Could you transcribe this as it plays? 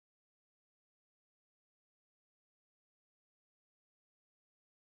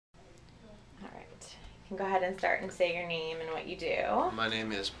can go ahead and start and say your name and what you do. My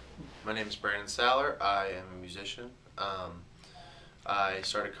name is Brandon Saller. I am a musician. I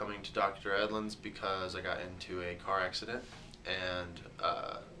started coming to Dr. Edlund's because I got into a car accident and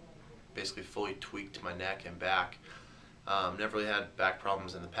basically fully tweaked my neck and back. Never really had back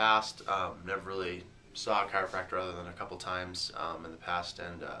problems in the past. Never really saw a chiropractor other than a couple times in the past,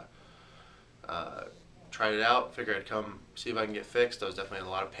 and tried it out. Figured I'd come see if I can get fixed. I was definitely in a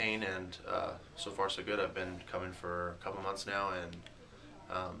lot of pain, and so far so good. I've been coming for a couple months now, and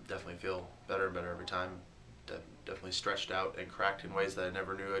definitely feel better and better every time. Definitely stretched out and cracked in ways that I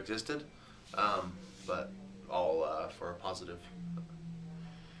never knew existed, but all for a positive.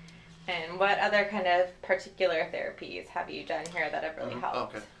 And what other kind of particular therapies have you done here that have really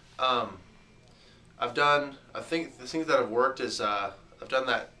helped? Okay. I think the things that have worked is I've done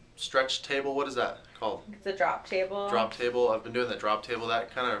that stretch table. What is that called? It's a drop table. Drop table. I've been doing the drop table.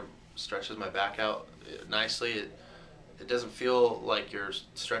 That kind of stretches my back out nicely. It doesn't feel like you're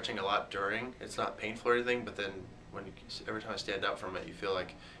stretching a lot during. It's not painful or anything, but then every time I stand up from it, you feel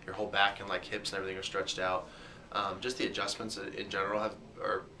like your whole back and like hips and everything are stretched out. Just the adjustments in general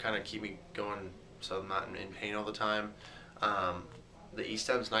are kind of keep me going, so I'm not in pain all the time. The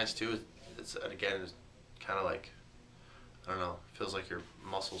E-stem's nice too. It's kind of like, I don't know, feels like your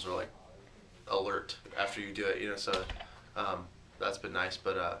muscles are like alert after you do it, so that's been nice.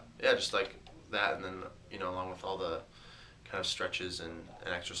 But yeah, just like that, and then along with all the kind of stretches and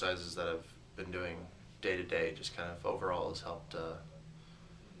exercises that I've been doing day to day, just kind of overall has helped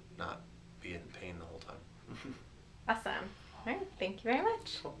not be in pain the whole time. Awesome. All right. Thank you very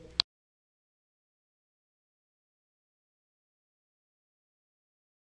much. Cool.